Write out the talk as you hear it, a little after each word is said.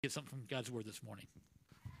Get something from God's Word this morning.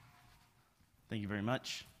 Thank you very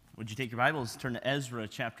much. Would you take your Bibles, turn to Ezra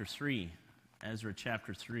chapter 3. Ezra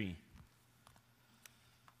chapter 3.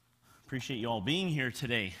 Appreciate you all being here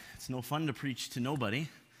today. It's no fun to preach to nobody.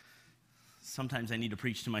 Sometimes I need to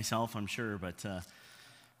preach to myself, I'm sure, but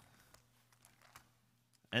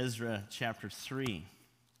Ezra chapter 3.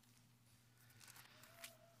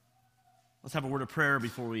 Let's have a word of prayer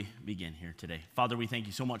before we begin here today. Father, we thank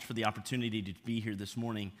you so much for the opportunity to be here this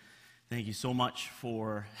morning. Thank you so much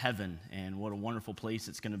for heaven and what a wonderful place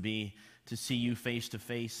it's going to be to see you face to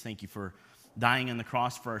face. Thank you for dying on the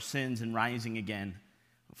cross for our sins and rising again.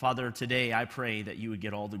 Father, today I pray that you would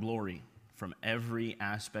get all the glory from every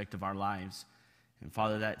aspect of our lives. And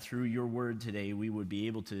Father, that through your word today, we would be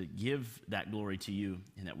able to give that glory to you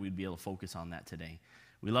and that we'd be able to focus on that today.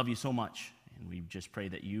 We love you so much, and we just pray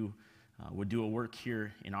that you would do a work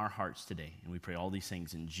here in our hearts today. And we pray all these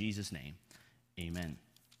things in Jesus' name. Amen.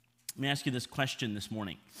 Let me ask you this question this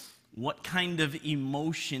morning. What kind of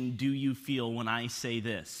emotion do you feel when I say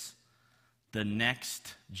this? The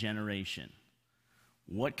next generation.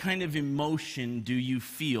 What kind of emotion do you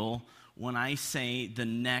feel when I say the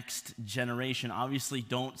next generation? Obviously,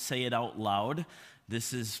 don't say it out loud.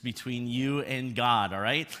 This is between you and God, all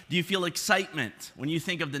right? Do you feel excitement when you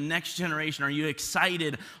think of the next generation? Are you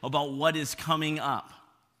excited about what is coming up?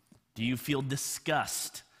 Do you feel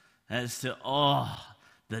disgust as to,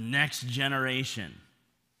 the next generation?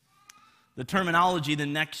 The terminology, the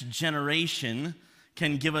next generation,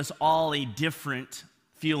 can give us all a different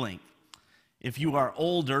feeling. If you are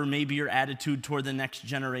older, maybe your attitude toward the next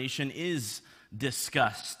generation is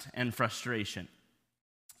disgust and frustration.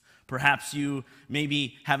 Perhaps you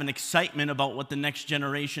maybe have an excitement about what the next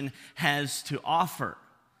generation has to offer.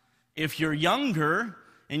 If you're younger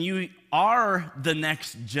and you are the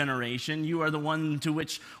next generation, you are the one to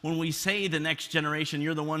which, when we say the next generation,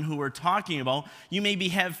 you're the one who we're talking about, you maybe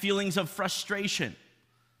have feelings of frustration.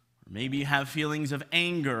 Or maybe you have feelings of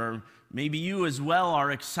anger. Or maybe you as well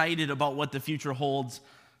are excited about what the future holds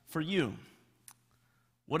for you.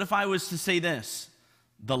 What if I was to say this?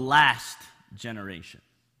 The last generation.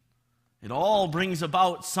 It all brings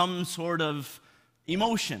about some sort of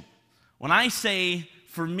emotion. When I say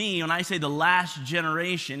the last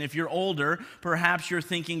generation, if you're older, perhaps you're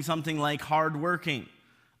thinking something like hardworking,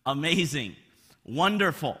 amazing,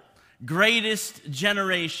 wonderful, greatest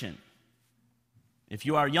generation. If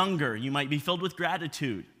you are younger, you might be filled with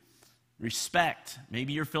gratitude, respect.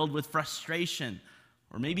 Maybe you're filled with frustration,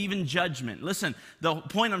 or maybe even judgment. Listen, the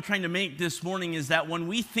point I'm trying to make this morning is that when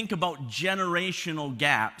we think about generational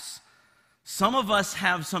gaps, some of us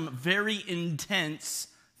have some very intense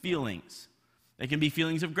feelings. They can be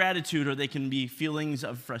feelings of gratitude or they can be feelings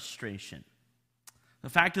of frustration. The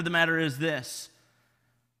fact of the matter is this: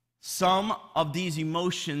 some of these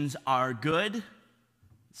emotions are good,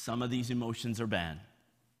 some of these emotions are bad.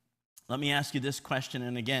 Let me ask you this question,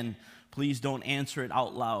 and again, please don't answer it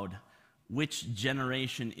out loud. Which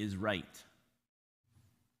generation is right?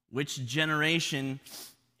 Which generation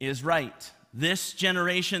is right? This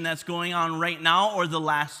generation that's going on right now, or the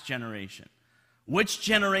last generation? Which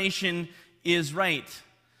generation is right?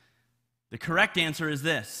 The correct answer is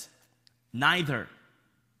this: neither.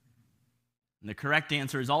 And the correct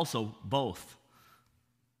answer is also both.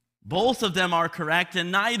 Both of them are correct,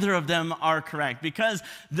 and neither of them are correct. Because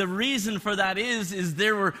the reason for that is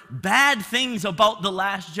there were bad things about the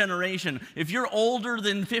last generation. If you're older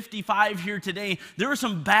than 55 here today, there were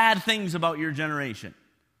some bad things about your generation.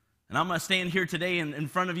 And I'm going to stand here today in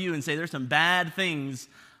front of you and say there's some bad things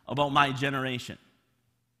about my generation.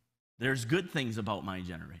 There's good things about my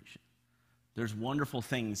generation. There's wonderful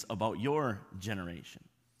things about your generation.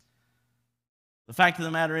 The fact of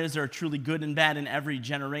the matter is there are truly good and bad in every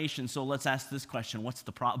generation. So let's ask this question: what's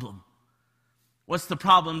the problem? What's the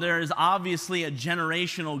problem? There is obviously a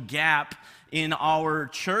generational gap in our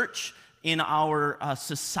church, in our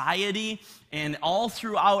society, and all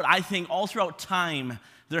throughout time,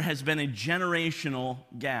 there has been a generational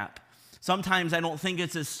gap. Sometimes I don't think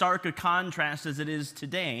it's as stark a contrast as it is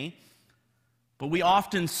today, but we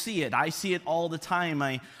often see it. I see it all the time.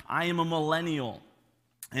 I am a millennial,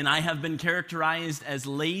 and I have been characterized as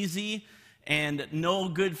lazy and no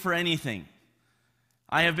good for anything.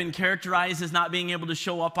 I have been characterized as not being able to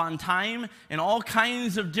show up on time, and all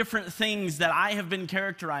kinds of different things that I have been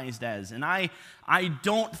characterized as. And I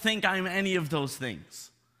don't think I'm any of those things.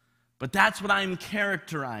 But that's what I'm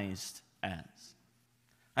characterized as.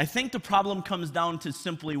 I think the problem comes down to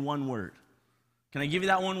simply one word. Can I give you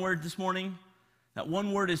that one word this morning? That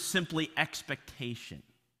one word is simply expectation.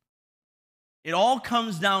 It all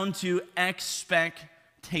comes down to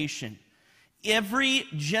expectation. Every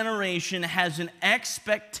generation has an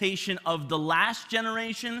expectation of the last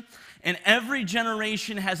generation, and every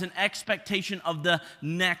generation has an expectation of the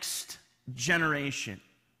next generation.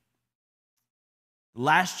 The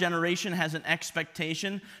last generation has an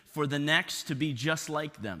expectation for the next to be just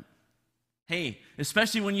like them. Hey,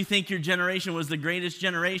 especially when you think your generation was the greatest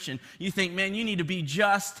generation, you think, man, you need to be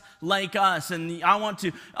just like us, and I want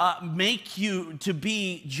to make you to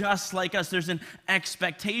be just like us. There's an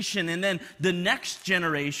expectation, and then the next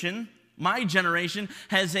generation, my generation,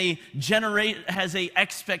 has a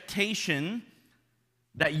expectation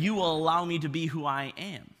that you will allow me to be who I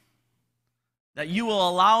am, that you will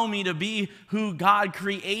allow me to be who God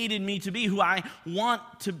created me to be, who I want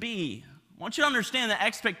to be. I want you to understand that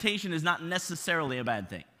expectation is not necessarily a bad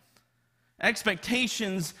thing.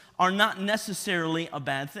 Expectations are not necessarily a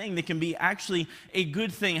bad thing. They can be actually a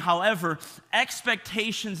good thing. However,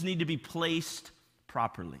 expectations need to be placed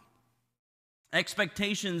properly.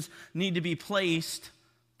 Expectations need to be placed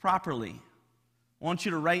properly. I want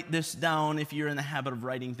you to write this down if you're in the habit of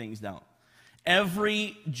writing things down.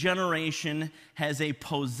 Every generation has a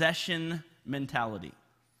possession mentality.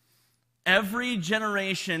 Every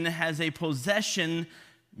generation has a possession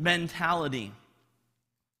mentality.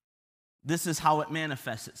 This is how it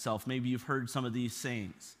manifests itself. Maybe you've heard some of these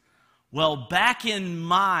sayings. Well, back in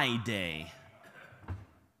my day, if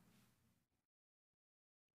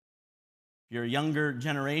you're a younger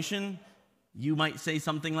generation, you might say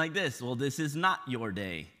something like this. Well, this is not your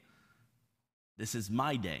day. This is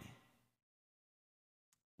my day.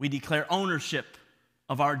 We declare ownership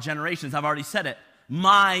of our generations. I've already said it.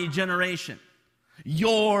 My generation,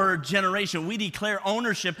 your generation. We declare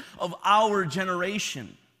ownership of our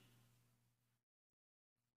generation.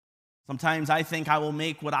 Sometimes I think I will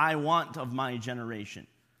make what I want of my generation.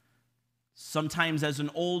 Sometimes as an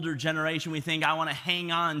older generation, we think I want to hang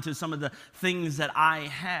on to some of the things that I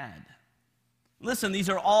had. Listen, these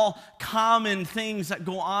are all common things that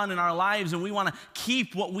go on in our lives, and we want to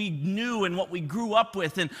keep what we knew and what we grew up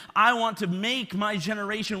with, and I want to make my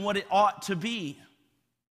generation what it ought to be.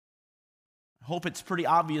 I hope it's pretty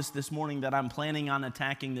obvious this morning that I'm planning on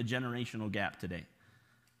attacking the generational gap today.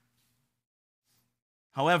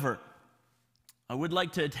 However, I would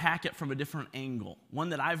like to attack it from a different angle, one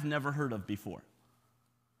that I've never heard of before.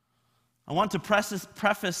 I want to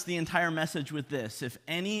preface the entire message with this. If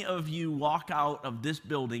any of you walk out of this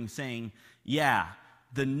building saying, yeah,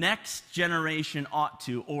 the next generation ought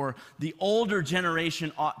to, or the older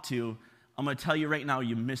generation ought to, I'm going to tell you right now,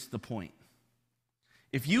 you missed the point.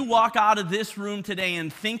 If you walk out of this room today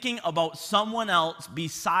and thinking about someone else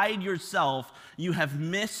beside yourself, you have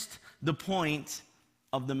missed the point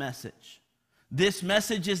of the message. This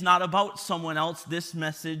message is not about someone else. This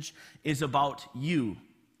message is about you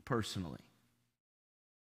personally.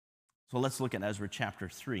 So let's look at Ezra chapter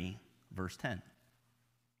 3, verse 10.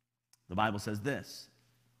 The Bible says this: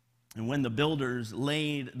 "And when the builders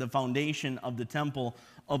laid the foundation of the temple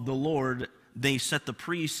of the Lord, they set the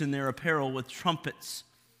priests in their apparel with trumpets,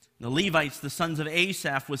 the Levites, the sons of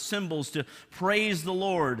Asaph, with cymbals to praise the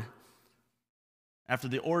Lord after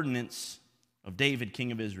the ordinance of David,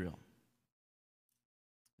 king of Israel.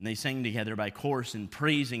 And they sang together by chorus and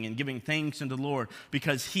praising and giving thanks unto the Lord,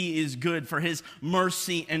 because he is good, for his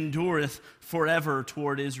mercy endureth forever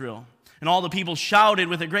toward Israel. And all the people shouted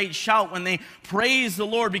with a great shout when they praised the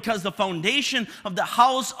Lord, because the foundation of the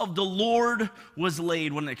house of the Lord was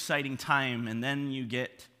laid." What an exciting time. And then you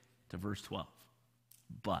get to verse 12.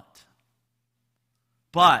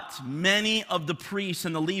 But many of the priests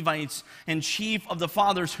and the Levites and chief of the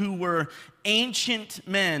fathers, who were ancient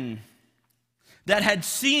men, that had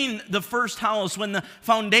seen the first house when the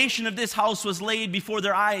foundation of this house was laid before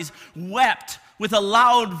their eyes, wept with a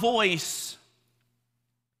loud voice.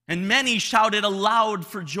 And many shouted aloud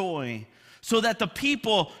for joy, so that the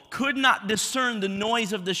people could not discern the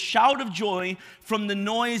noise of the shout of joy from the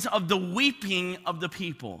noise of the weeping of the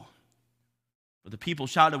people. But the people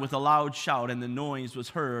shouted with a loud shout, and the noise was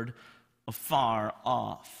heard afar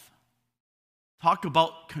off. Talk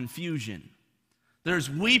about confusion. There's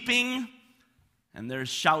weeping and there's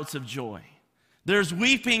shouts of joy. There's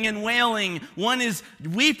weeping and wailing. One is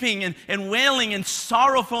weeping and wailing and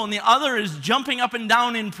sorrowful, and the other is jumping up and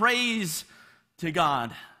down in praise to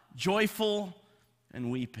God. Joyful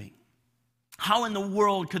and weeping. How in the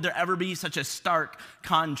world could there ever be such a stark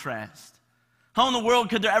contrast? How in the world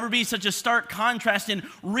could there ever be such a stark contrast in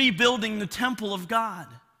rebuilding the temple of God?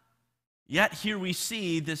 Yet here we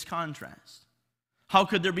see this contrast. How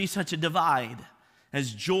could there be such a divide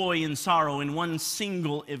as joy and sorrow in one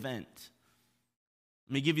single event?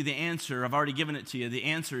 Let me give you the answer. I've already given it to you. The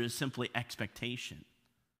answer is simply expectation.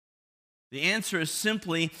 The answer is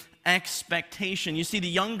simply expectation. You see, the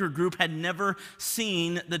younger group had never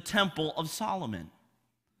seen the Temple of Solomon.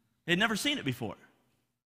 They had never seen it before.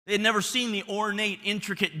 They had never seen the ornate,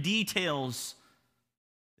 intricate details.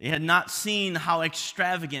 They had not seen how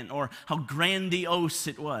extravagant or how grandiose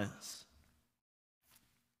it was.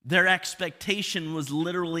 Their expectation was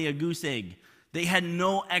literally a goose egg. They had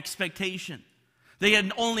no expectation. They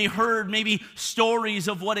had only heard maybe stories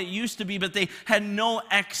of what it used to be, but they had no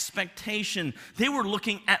expectation. They were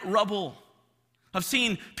looking at rubble. I've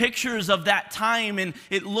seen pictures of that time, and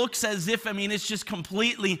it looks as if, it's just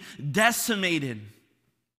completely decimated.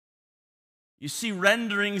 You see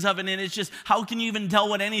renderings of it, and it's just, how can you even tell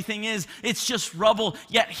what anything is? It's just rubble.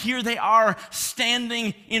 Yet here they are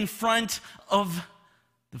standing in front of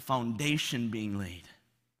the foundation being laid.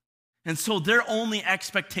 And so their only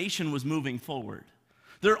expectation was moving forward.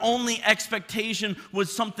 Their only expectation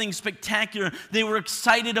was something spectacular. They were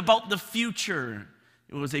excited about the future.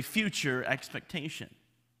 It was a future expectation.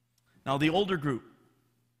 Now, the older group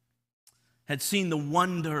had seen the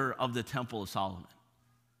wonder of the Temple of Solomon.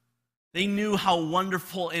 They knew how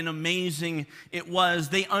wonderful and amazing it was.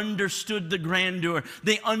 They understood the grandeur.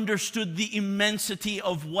 They understood the immensity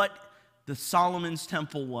of what the Solomon's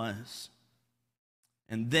temple was.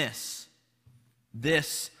 And this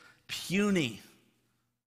puny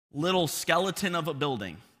little skeleton of a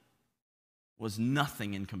building was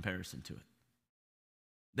nothing in comparison to it.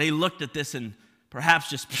 They looked at this and perhaps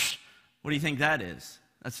just, what do you think that is?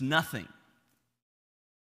 That's nothing.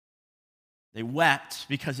 They wept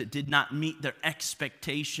because it did not meet their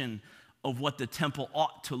expectation of what the temple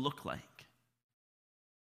ought to look like.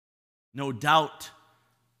 No doubt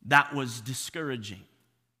that was discouraging.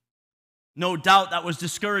 No doubt that was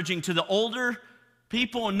discouraging to the older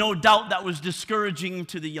people, and no doubt that was discouraging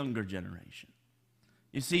to the younger generation.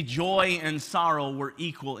 You see, joy and sorrow were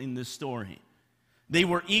equal in this story. They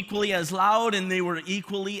were equally as loud and they were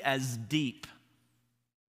equally as deep.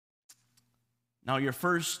 Now, your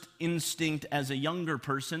first instinct as a younger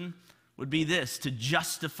person would be this: to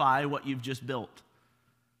justify what you've just built.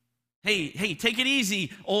 Hey, take it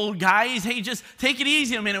easy, old guys. Hey, just take it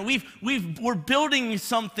easy a minute. We're building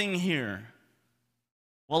something here.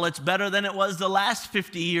 Well, it's better than it was the last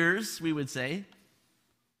 50 years, we would say.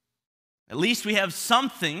 At least we have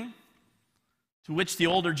something. To which the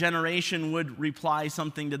older generation would reply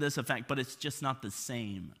something to this effect, but it's just not the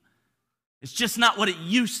same. It's just not what it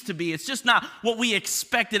used to be. It's just not what we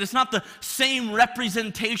expected. It's not the same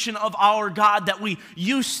representation of our God that we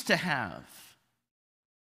used to have.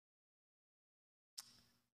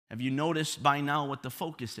 Have you noticed by now what the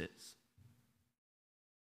focus is?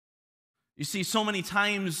 You see, so many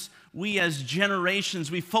times we as generations,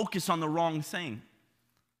 we focus on the wrong thing.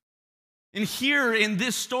 And here in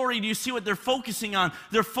this story, do you see what they're focusing on?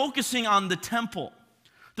 They're focusing on the temple.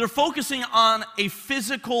 They're focusing on a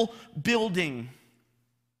physical building.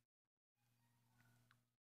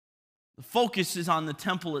 The focus is on the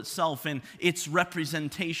temple itself and its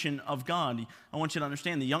representation of God. I want you to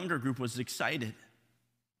understand the younger group was excited.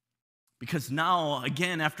 Because now,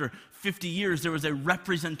 again, after 50 years, there was a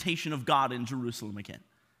representation of God in Jerusalem again.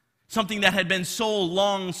 Something that had been so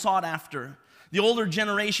long sought after. The older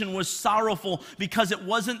generation was sorrowful because it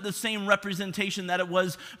wasn't the same representation that it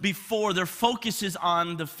was before. Their focus is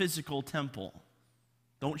on the physical temple.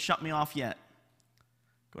 Don't shut me off yet.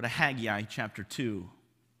 Go to Haggai chapter 2.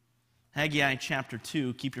 Haggai chapter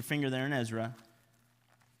 2. Keep your finger there in Ezra.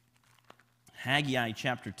 Haggai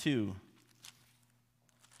chapter 2.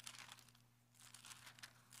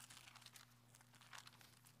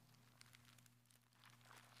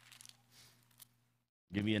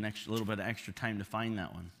 Give you a little bit of extra time to find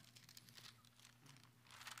that one.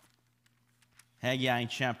 Haggai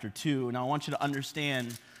chapter 2. Now I want you to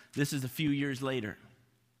understand this is a few years later.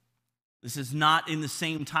 This is not in the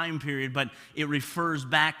same time period, but it refers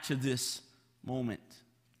back to this moment.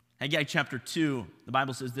 Haggai chapter 2, the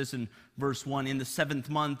Bible says this in verse 1. In the 7th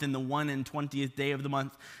month, in the 21st day of the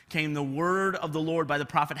month, came the word of the Lord by the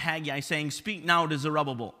prophet Haggai, saying, Speak now to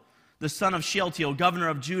Zerubbabel, the son of Shealtiel, governor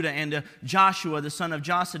of Judah, and to Joshua, the son of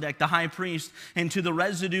Josedek, the high priest, and to the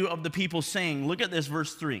residue of the people, saying, look at this,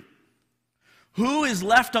 verse 3. Who is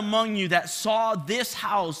left among you that saw this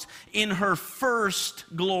house in her first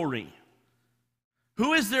glory?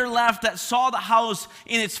 Who is there left that saw the house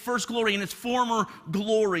in its first glory, in its former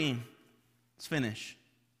glory? Let's finish.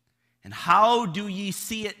 And how do ye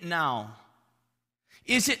see it now?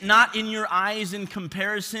 Is it not in your eyes in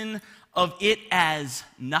comparison of it as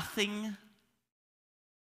nothing?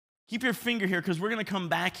 Keep your finger here because we're going to come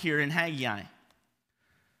back here in Haggai.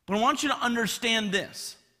 But I want you to understand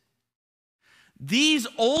this. These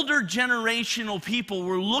older generational people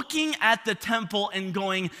were looking at the temple and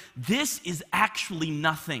going, this is actually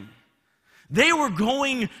nothing. They were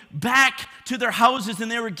going back to their houses and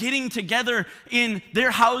they were getting together in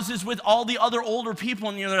their houses with all the other older people.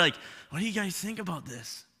 And they're like, what do you guys think about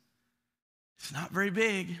this? It's not very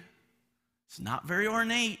big. It's not very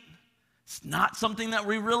ornate. It's not something that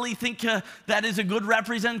we really think that is a good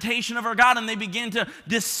representation of our God. And they began to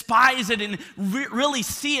despise it and really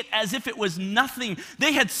see it as if it was nothing.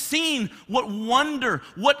 They had seen what wonder,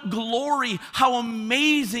 what glory, how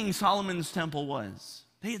amazing Solomon's temple was.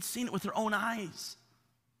 They had seen it with their own eyes.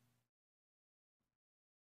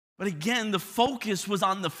 But again, the focus was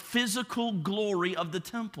on the physical glory of the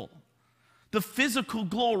temple. The physical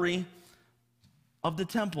glory of the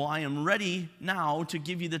temple. I am ready now to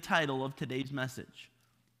give you the title of today's message.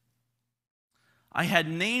 I had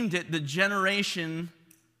named it the generation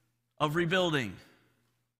of rebuilding.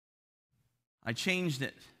 I changed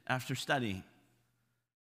it after studying.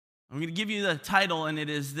 I'm going to give you the title, and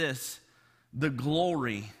it is this: the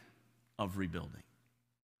glory of rebuilding.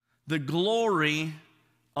 The glory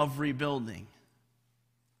of rebuilding.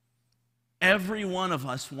 Every one of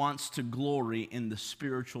us wants to glory in the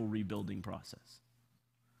spiritual rebuilding process.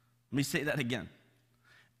 Let me say that again.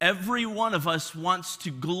 Every one of us wants to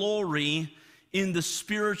glory in the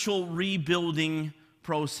spiritual rebuilding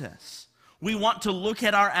process. We want to look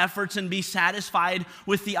at our efforts and be satisfied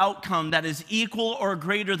with the outcome that is equal or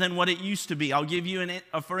greater than what it used to be. I'll give you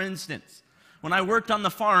for instance. When I worked on the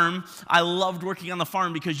farm, I loved working on the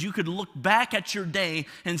farm because you could look back at your day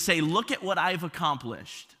and say, look at what I've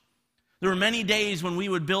accomplished. There were many days when we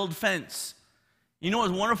would build fence. You know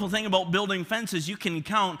what's a wonderful thing about building fences? You can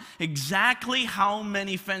count exactly how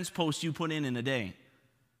many fence posts you put in a day.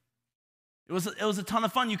 It was a ton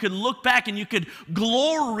of fun. You could look back and you could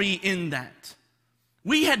glory in that.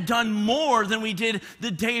 We had done more than we did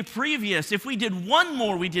the day previous. If we did one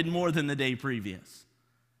more, we did more than the day previous.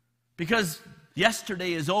 Because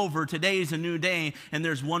yesterday is over, today is a new day, and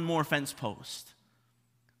there's one more fence post.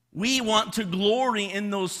 We want to glory in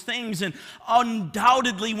those things, and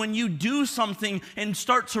undoubtedly when you do something and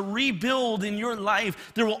start to rebuild in your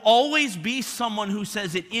life, there will always be someone who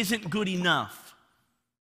says it isn't good enough.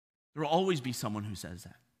 There will always be someone who says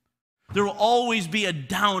that. There will always be a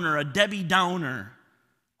downer, a Debbie Downer.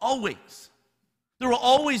 Always. There will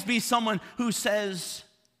always be someone who says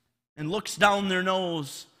and looks down their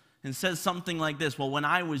nose and says something like this: well, when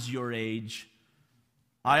I was your age,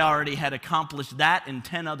 I already had accomplished that and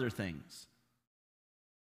 10 other things.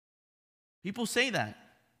 People say that.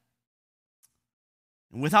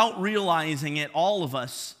 And without realizing it, all of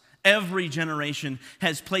us, every generation,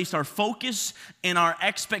 has placed our focus and our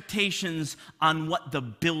expectations on what the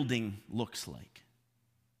building looks like.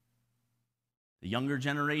 The younger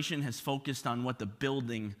generation has focused on what the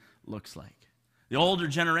building looks like. The older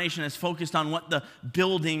generation has focused on what the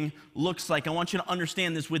building looks like. I want you to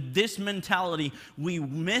understand this. With this mentality, we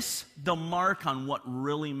miss the mark on what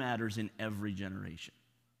really matters in every generation.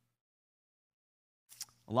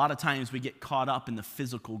 A lot of times we get caught up in the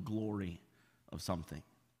physical glory of something.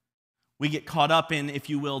 We get caught up in, if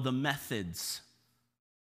you will, the methods.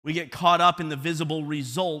 We get caught up in the visible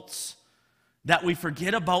results that we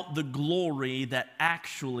forget about the glory that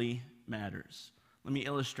actually matters. Let me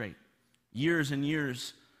illustrate. Years and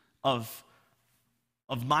years of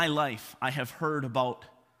my life, I have heard about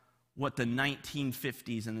what the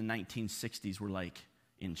 1950s and the 1960s were like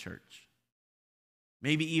in church.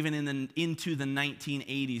 Maybe even into the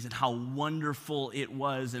 1980s, and how wonderful it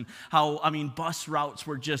was, and how, bus routes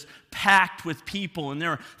were just packed with people, and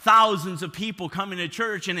there were thousands of people coming to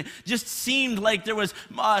church, and it just seemed like there was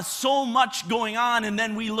so much going on. And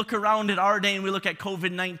then we look around at our day and we look at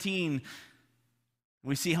COVID-19.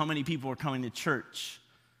 We see how many people are coming to church.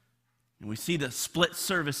 And we see the split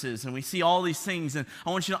services, and we see all these things. And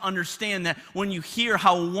I want you to understand that when you hear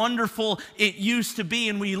how wonderful it used to be,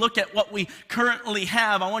 and we look at what we currently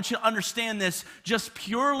have, I want you to understand this just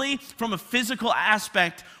purely from a physical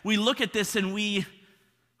aspect. We look at this and we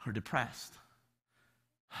are depressed.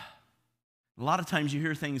 A lot of times you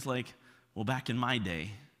hear things like, well, back in my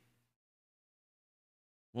day.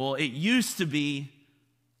 Well, it used to be.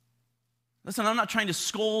 Listen, I'm not trying to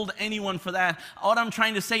scold anyone for that. What I'm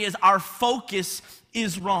trying to say is our focus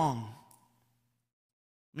is wrong.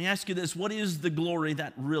 Let me ask you this: what is the glory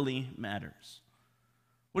that really matters?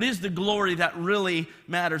 What is the glory that really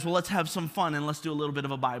matters? Well, let's have some fun and let's do a little bit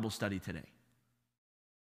of a Bible study today.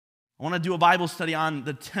 I want to do a Bible study on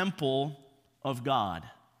the temple of God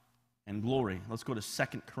and glory. Let's go to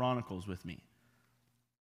 2 Chronicles with me.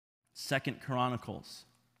 2 Chronicles.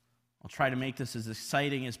 I'll try to make this as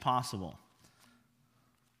exciting as possible.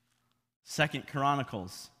 Second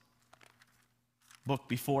Chronicles, book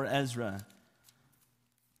before Ezra.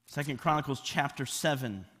 Second Chronicles chapter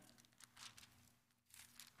 7.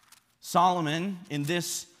 Solomon, in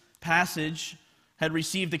this passage, had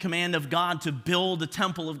received the command of God to build the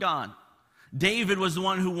temple of God. David was the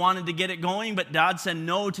one who wanted to get it going, but God said,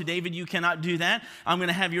 no, to David, you cannot do that. I'm going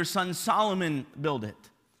to have your son Solomon build it.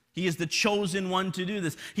 He is the chosen one to do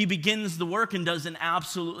this. He begins the work and does an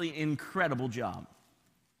absolutely incredible job.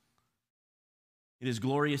 It is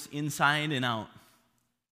glorious inside and out.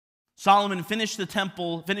 Solomon finishes the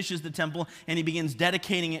temple, and he begins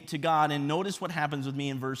dedicating it to God. And notice what happens with me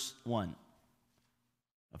in verse 1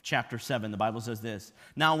 of chapter 7. The Bible says this: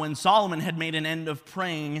 Now when Solomon had made an end of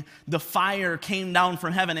praying, the fire came down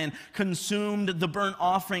from heaven and consumed the burnt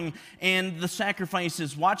offering and the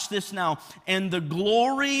sacrifices. Watch this now. And the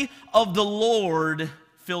glory of the Lord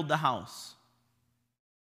filled the house.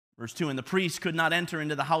 Verse 2, and the priest could not enter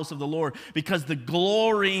into the house of the Lord because the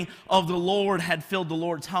glory of the Lord had filled the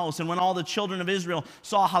Lord's house. And when all the children of Israel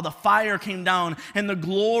saw how the fire came down and the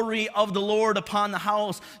glory of the Lord upon the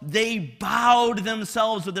house, they bowed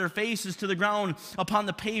themselves with their faces to the ground upon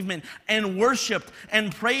the pavement and worshiped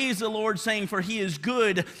and praised the Lord, saying, for he is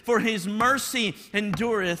good, for his mercy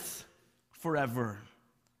endureth forever.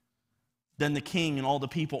 Then the king and all the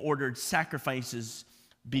people ordered sacrifices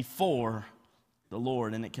before the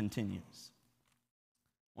Lord, and it continues.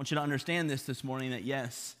 I want you to understand this morning, that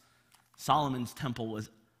yes, Solomon's temple was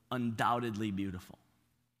undoubtedly beautiful.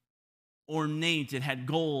 Ornate, it had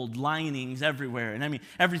gold linings everywhere, and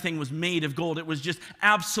everything was made of gold. It was just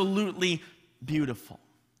absolutely beautiful.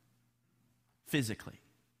 Physically.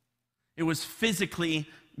 It was physically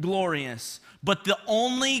glorious, but the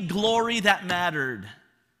only glory that mattered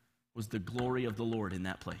was the glory of the Lord in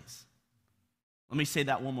that place. Let me say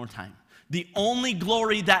that one more time. The only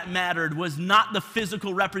glory that mattered was not the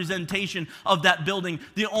physical representation of that building.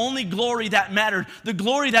 The only glory that mattered, the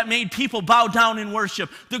glory that made people bow down in worship,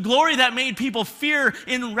 the glory that made people fear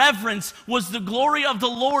in reverence, was the glory of the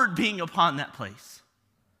Lord being upon that place.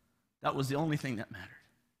 That was the only thing that mattered.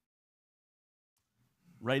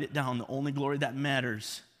 Write it down. The only glory that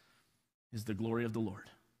matters is the glory of the Lord.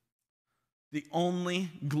 The only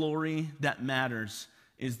glory that matters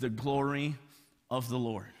is the glory of the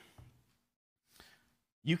Lord.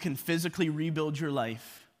 You can physically rebuild your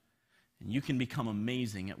life, and you can become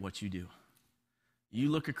amazing at what you do. You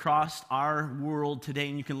look across our world today,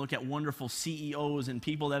 and you can look at wonderful CEOs and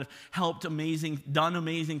people that have done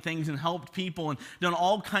amazing things and helped people and done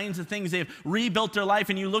all kinds of things. They've rebuilt their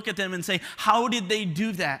life, and you look at them and say, how did they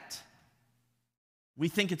do that? We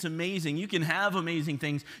think it's amazing. You can have amazing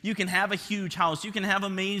things. You can have a huge house. You can have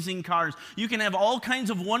amazing cars. You can have all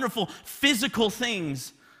kinds of wonderful physical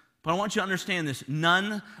things. But I want you to understand this.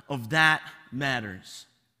 None of that matters.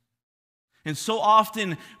 And so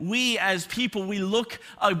often, we as people, we look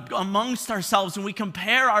amongst ourselves and we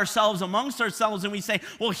compare ourselves amongst ourselves and we say,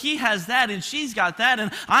 well, he has that and she's got that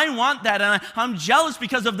and I want that and I'm jealous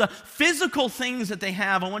because of the physical things that they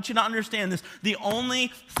have. I want you to understand this. The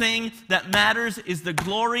only thing that matters is the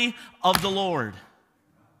glory of the Lord. I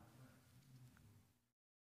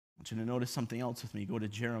want you to notice something else with me. Go to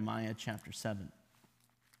Jeremiah chapter 7.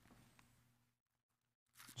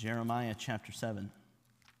 Jeremiah chapter 7.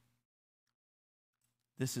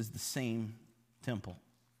 This is the same temple.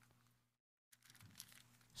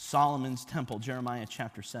 Solomon's temple, Jeremiah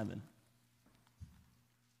chapter 7.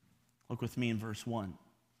 Look with me in verse 1.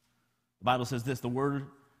 The Bible says this: the word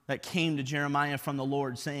that came to Jeremiah from the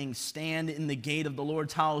Lord, saying, stand in the gate of the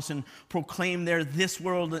Lord's house and proclaim there this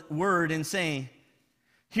word and say,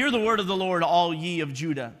 hear the word of the Lord, all ye of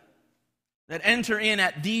Judah, that enter in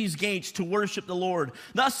at these gates to worship the Lord.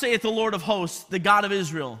 Thus saith the Lord of hosts, the God of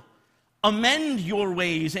Israel, amend your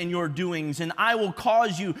ways and your doings, and I will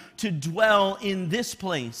cause you to dwell in this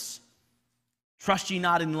place. Trust ye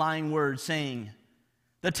not in lying words, saying,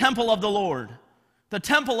 the temple of the Lord, the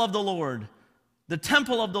temple of the Lord, the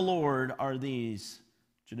temple of the Lord are these.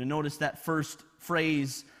 Should have noticed that first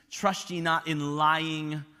phrase, trust ye not in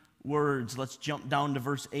lying words. Let's jump down to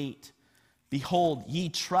verse 8. Behold, ye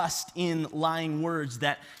trust in lying words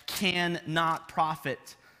that cannot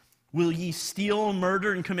profit. Will ye steal,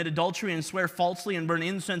 murder, and commit adultery, and swear falsely, and burn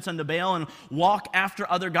incense unto Baal, and walk after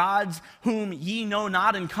other gods, whom ye know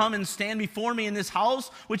not, and come and stand before me in this house,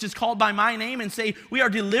 which is called by my name, and say, we are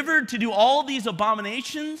delivered to do all these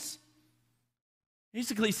abominations?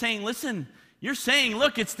 Basically saying, listen, you're saying,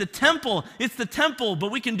 look, it's the temple,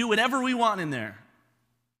 but we can do whatever we want in there.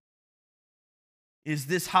 Is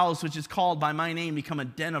this house, which is called by my name, become a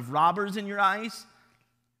den of robbers in your eyes?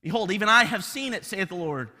 Behold, even I have seen it, saith the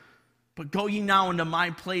Lord. But go ye now into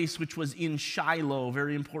my place, which was in Shiloh,"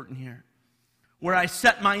 very important here, "where I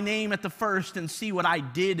set my name at the first, and see what I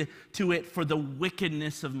did to it for the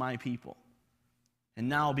wickedness of my people. And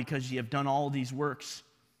now, because ye have done all these works,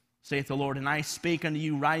 saith the Lord, and I spake unto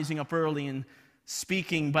you, rising up early and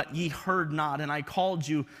speaking, but ye heard not, and I called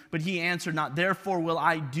you, but ye answered not. Therefore will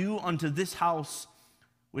I do unto this house,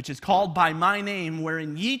 which is called by my name,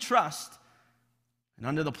 wherein ye trust, and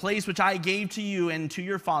unto the place which I gave to you and to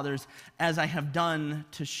your fathers, as I have done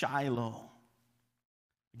to Shiloh."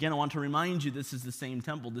 Again, I want to remind you, this is the same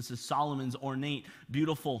temple. This is Solomon's ornate,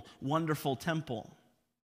 beautiful, wonderful temple.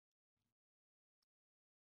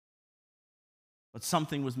 But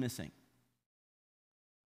something was missing.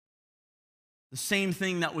 The same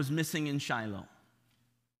thing that was missing in Shiloh.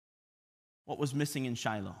 What was missing in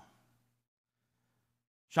Shiloh?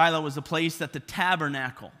 Shiloh was the place that the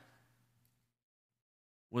tabernacle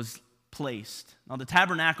was placed. Now, the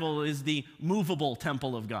tabernacle is the movable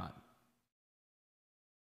temple of God.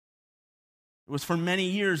 It was for many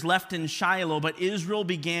years left in Shiloh, but Israel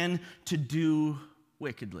began to do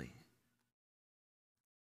wickedly.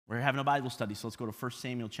 We're having a Bible study, so let's go to 1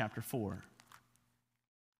 Samuel chapter 4.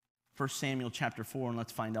 1 Samuel chapter 4, and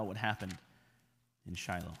let's find out what happened in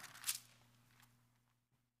Shiloh.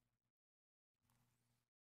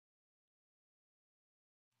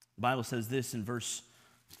 The Bible says this in verse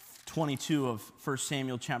 22 of 1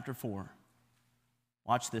 Samuel chapter 4.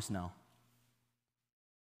 Watch this now.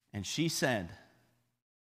 "And she said,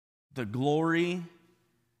 the glory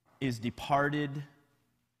is departed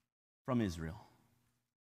from Israel,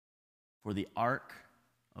 for the ark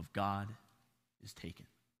of God is taken."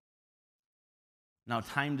 Now,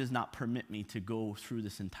 time does not permit me to go through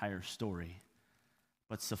this entire story,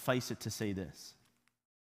 but suffice it to say this: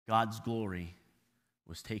 God's glory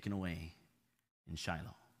was taken away in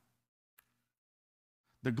Shiloh.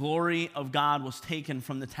 The glory of God was taken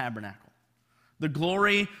from the tabernacle. The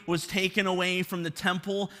glory was taken away from the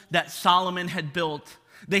temple that Solomon had built.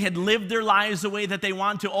 They had lived their lives the way that they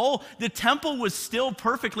wanted to. Oh, the temple was still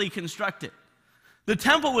perfectly constructed. The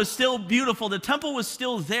temple was still beautiful. The temple was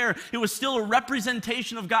still there. It was still a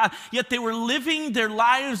representation of God. Yet they were living their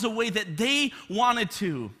lives the way that they wanted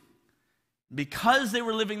to. Because they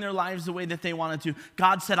were living their lives the way that they wanted to,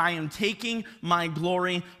 God said, "I am taking my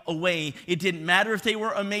glory away." It didn't matter if they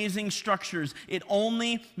were amazing structures. It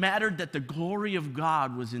only mattered that the glory of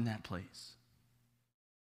God was in that place.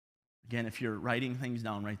 Again, if you're writing things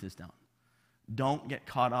down, write this down. Don't get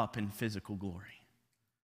caught up in physical glory.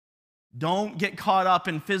 Don't get caught up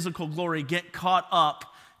in physical glory. Get caught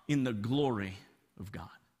up in the glory of God.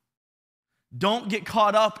 Don't get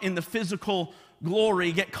caught up in the physical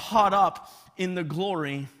glory. Get caught up in the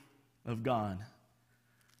glory of God.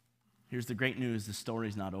 Here's the great news: the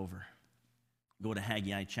story's not over. Go to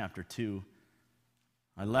Haggai chapter 2.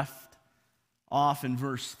 I left off in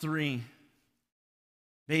verse 3,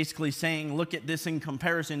 basically saying, look at this in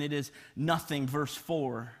comparison. It is nothing. Verse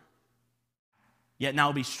 4. "Yet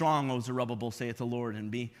now be strong, O Zerubbabel, saith the Lord,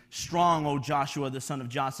 and be strong, O Joshua, the son of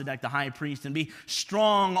Josedek, the high priest, and be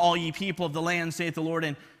strong, all ye people of the land, saith the Lord,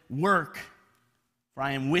 and work. For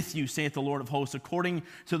I am with you, saith the Lord of hosts, according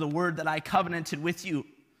to the word that I covenanted with you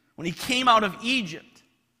when he came out of Egypt.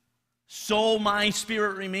 So my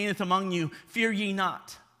spirit remaineth among you. Fear ye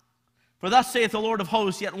not. For thus saith the Lord of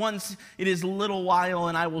hosts, yet once it is a little while,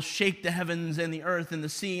 and I will shake the heavens and the earth and the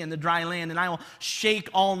sea and the dry land, and I will shake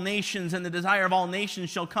all nations, and the desire of all nations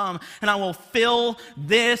shall come, and I will fill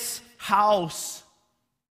this house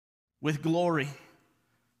with glory,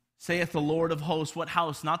 saith the Lord of hosts." What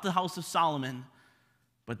house? Not the house of Solomon,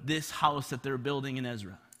 but this house that they're building in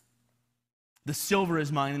Ezra. "The silver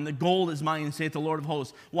is mine, and the gold is mine, saith the Lord of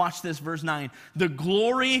hosts." Watch this, verse 9. "The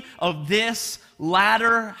glory of this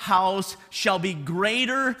latter house shall be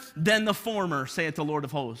greater than the former, saith the Lord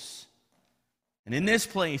of hosts. And in this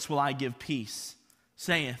place will I give peace,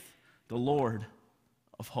 saith the Lord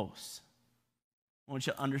of hosts." I want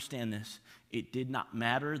you to understand this. It did not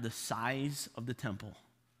matter the size of the temple.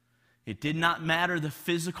 It did not matter the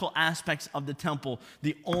physical aspects of the temple.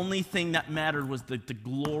 The only thing that mattered was that the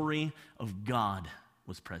glory of God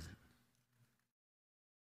was present.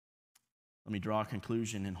 Let me draw a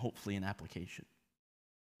conclusion and hopefully an application.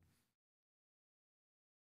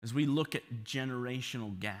 As we look at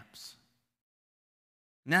generational gaps,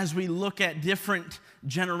 and as we look at different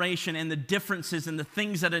generation and the differences and the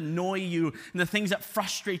things that annoy you and the things that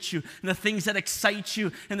frustrate you and the things that excite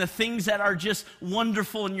you and the things that are just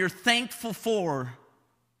wonderful and you're thankful for,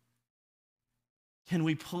 can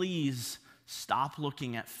we please stop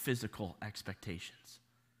looking at physical expectations?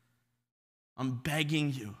 I'm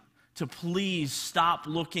begging you to please stop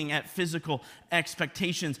looking at physical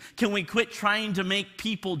expectations? Can we quit trying to make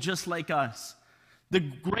people just like us? The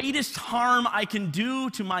greatest harm I can do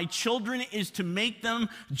to my children is to make them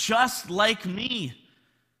just like me.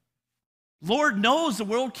 Lord knows the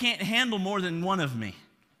world can't handle more than one of me.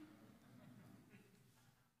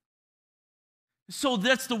 So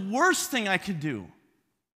that's the worst thing I could do.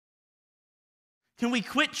 Can we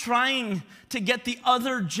quit trying to get the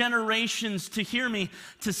other generations to hear me,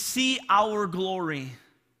 to see our glory?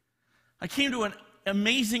 I came to an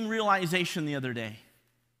amazing realization the other day.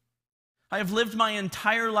 I have lived my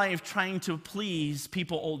entire life trying to please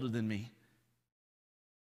people older than me.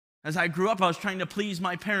 As I grew up, I was trying to please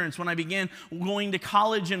my parents. When I began going to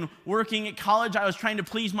college and working at college, I was trying to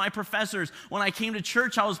please my professors. When I came to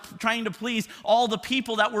church, I was trying to please all the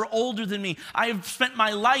people that were older than me. I have spent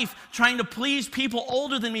my life trying to please people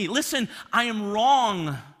older than me. Listen, I am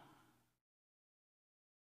wrong.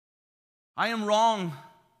 I am wrong.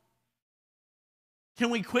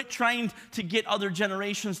 Can we quit trying to get other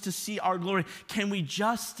generations to see our glory? Can we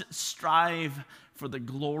just strive for the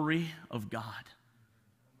glory of God?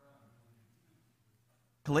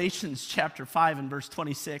 Galatians chapter 5 and verse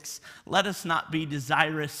 26, let us not be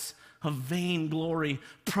desirous of vain glory,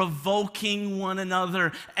 provoking one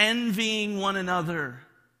another, envying one another.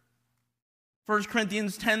 1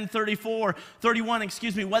 Corinthians 10, 31,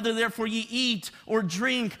 whether therefore ye eat or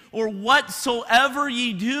drink or whatsoever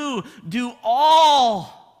ye do, do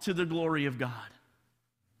all to the glory of God.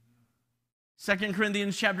 2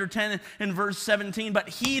 Corinthians chapter 10 and verse 17, but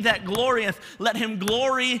he that glorieth, let him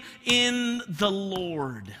glory in the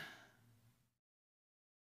Lord.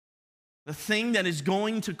 The thing that is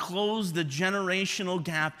going to close the generational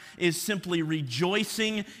gap is simply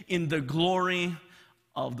rejoicing in the glory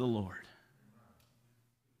of the Lord.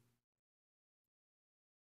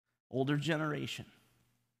 Older generation,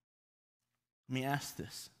 let me ask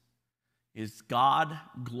this. Is God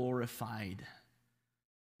glorified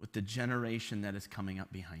with the generation that is coming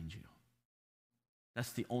up behind you?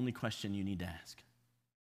 That's the only question you need to ask.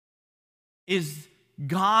 Is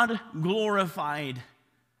God glorified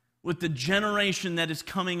with the generation that is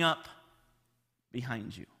coming up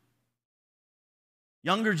behind you?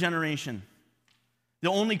 Younger generation, the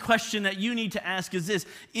only question that you need to ask is this: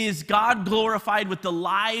 is God glorified with the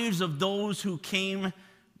lives of those who came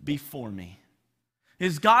before me?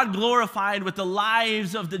 Is God glorified with the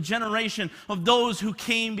lives of the generation of those who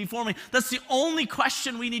came before me? That's the only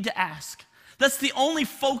question we need to ask. That's the only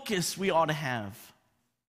focus we ought to have.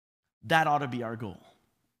 That ought to be our goal.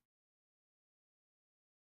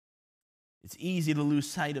 It's easy to lose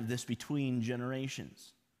sight of this between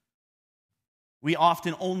generations. We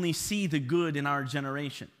often only see the good in our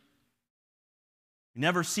generation. We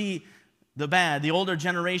never see the bad. The older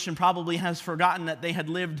generation probably has forgotten that they had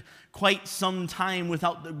lived quite some time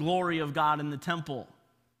without the glory of God in the temple.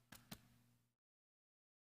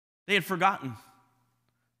 They had forgotten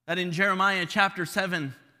that in Jeremiah chapter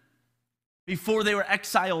 7, before they were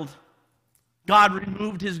exiled, God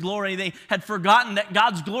removed his glory. They had forgotten that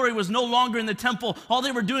God's glory was no longer in the temple. All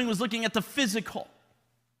they were doing was looking at the physical.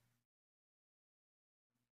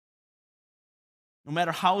 No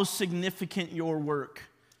matter how significant your work,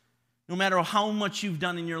 no matter how much you've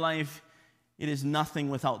done in your life, it is nothing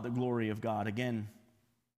without the glory of God. Again,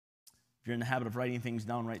 if you're in the habit of writing things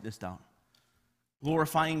down, write this down.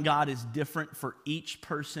 Glorifying God is different for each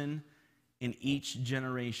person in each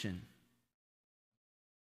generation.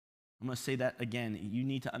 I'm going to say that again. You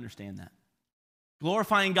need to understand that.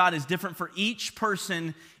 Glorifying God is different for each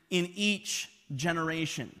person in each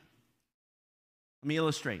generation. Let me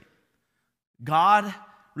illustrate. God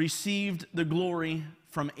received the glory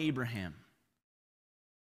from Abraham,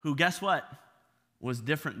 who, guess what, was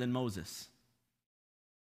different than Moses.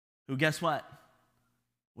 Who, guess what,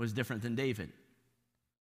 was different than David.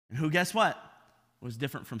 And who, guess what, was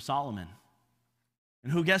different from Solomon.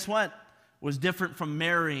 And who, guess what, was different from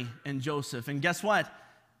Mary and Joseph. And guess what?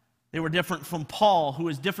 They were different from Paul, who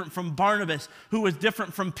was different from Barnabas, who was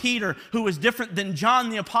different from Peter, who was different than John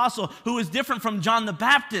the Apostle, who was different from John the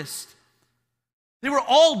Baptist. They were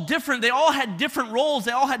all different. They all had different roles.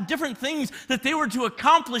 They all had different things that they were to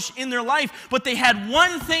accomplish in their life, but they had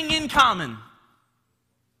one thing in common.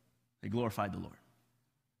 They glorified the Lord.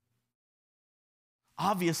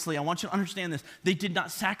 Obviously, I want you to understand this. They did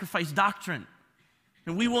not sacrifice doctrine,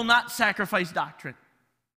 and we will not sacrifice doctrine.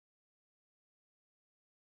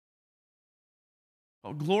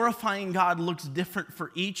 But glorifying God looks different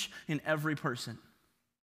for each and every person.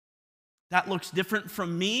 That looks different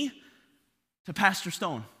from me to Pastor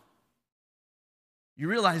Stone. You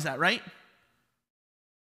realize that, right?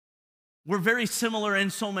 We're very similar in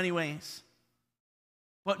so many ways.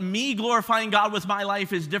 But me glorifying God with my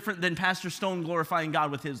life is different than Pastor Stone glorifying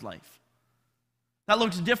God with his life. That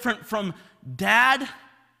looks different from Dad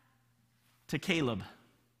to Caleb.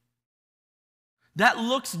 That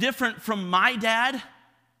looks different from my dad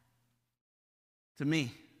to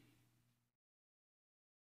me.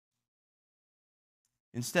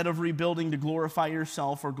 Instead of rebuilding to glorify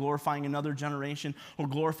yourself or glorifying another generation or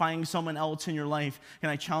glorifying someone else in your life, can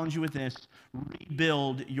I challenge you with this?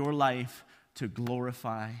 Rebuild your life to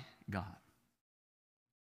glorify God.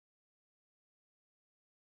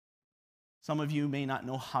 Some of you may not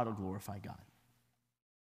know how to glorify God.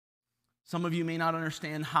 Some of you may not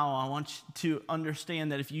understand how. I want you to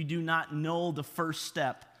understand that if you do not know the first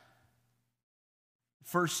step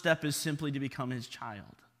is simply to become his child.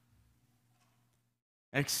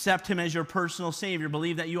 Accept him as your personal Savior.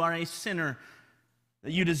 Believe that you are a sinner,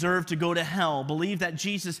 that you deserve to go to hell. Believe that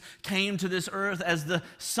Jesus came to this earth as the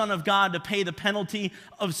Son of God to pay the penalty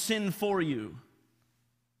of sin for you.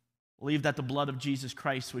 Believe that the blood of Jesus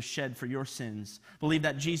Christ was shed for your sins. Believe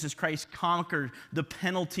that Jesus Christ conquered the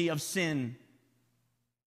penalty of sin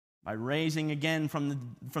by raising again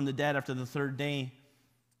from the dead after the third day.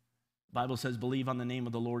 The Bible says, believe on the name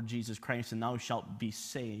of the Lord Jesus Christ and thou shalt be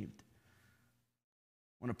saved.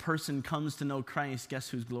 When a person comes to know Christ, guess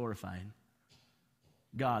who's glorified?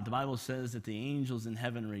 God. The Bible says that the angels in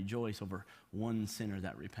heaven rejoice over one sinner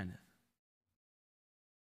that repenteth.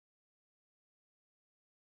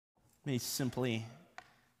 Let me simply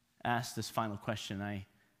ask this final question. I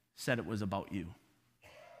said it was about you.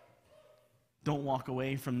 Don't walk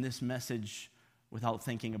away from this message without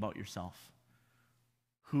thinking about yourself.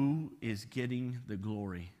 Who is getting the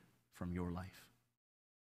glory from your life?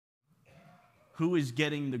 Who is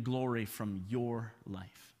getting the glory from your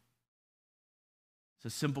life? It's a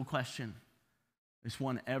simple question. It's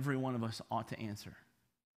one every one of us ought to answer.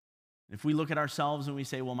 If we look at ourselves and we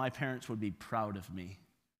say, well, my parents would be proud of me,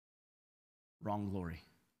 wrong glory.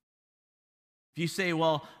 If you say,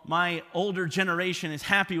 well, my older generation is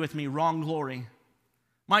happy with me, wrong glory.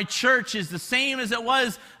 My church is the same as it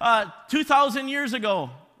was 2,000 years ago,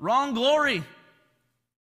 wrong glory.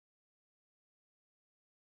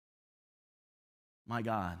 My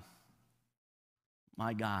God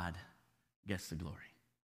gets the glory.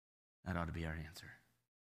 That ought to be our answer.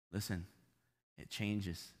 Listen, it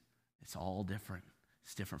changes. It's all different.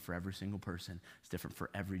 It's different for every single person. It's different for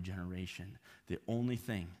every generation. The only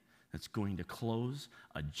thing that's going to close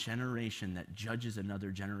a generation that judges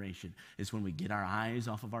another generation is when we get our eyes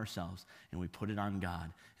off of ourselves and we put it on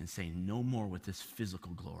God and say, no more with this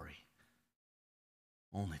physical glory.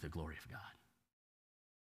 Only the glory of God.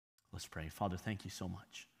 Let's pray. Father, thank you so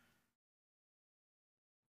much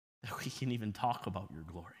that we can even talk about your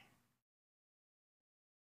glory.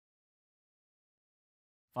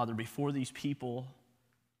 Father, before these people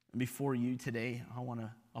and before you today, I want to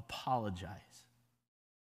apologize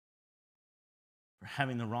for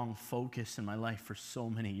having the wrong focus in my life for so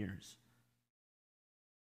many years.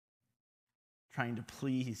 Trying to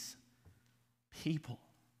please people.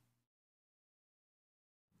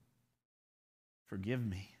 Forgive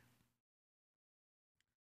me.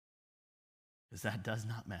 Because that does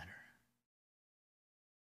not matter.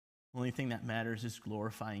 The only thing that matters is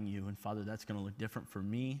glorifying you. And Father, that's going to look different for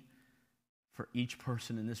me, for each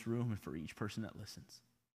person in this room, and for each person that listens.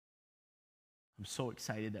 I'm so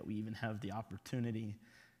excited that we even have the opportunity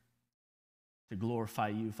to glorify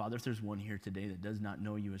you. Father, if there's one here today that does not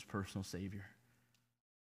know you as personal Savior,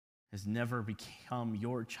 has never become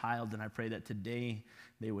your child, and I pray that today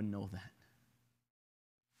they would know that.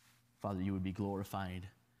 Father, you would be glorified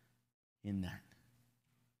in that.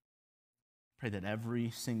 Pray that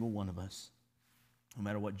every single one of us, no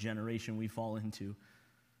matter what generation we fall into,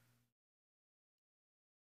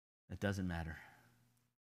 it doesn't matter.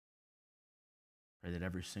 Pray that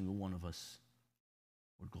every single one of us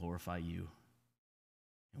would glorify you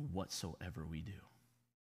in whatsoever we do.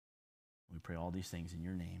 We pray all these things in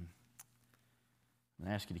your name. I'm going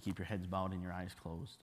to ask you to keep your heads bowed and your eyes closed.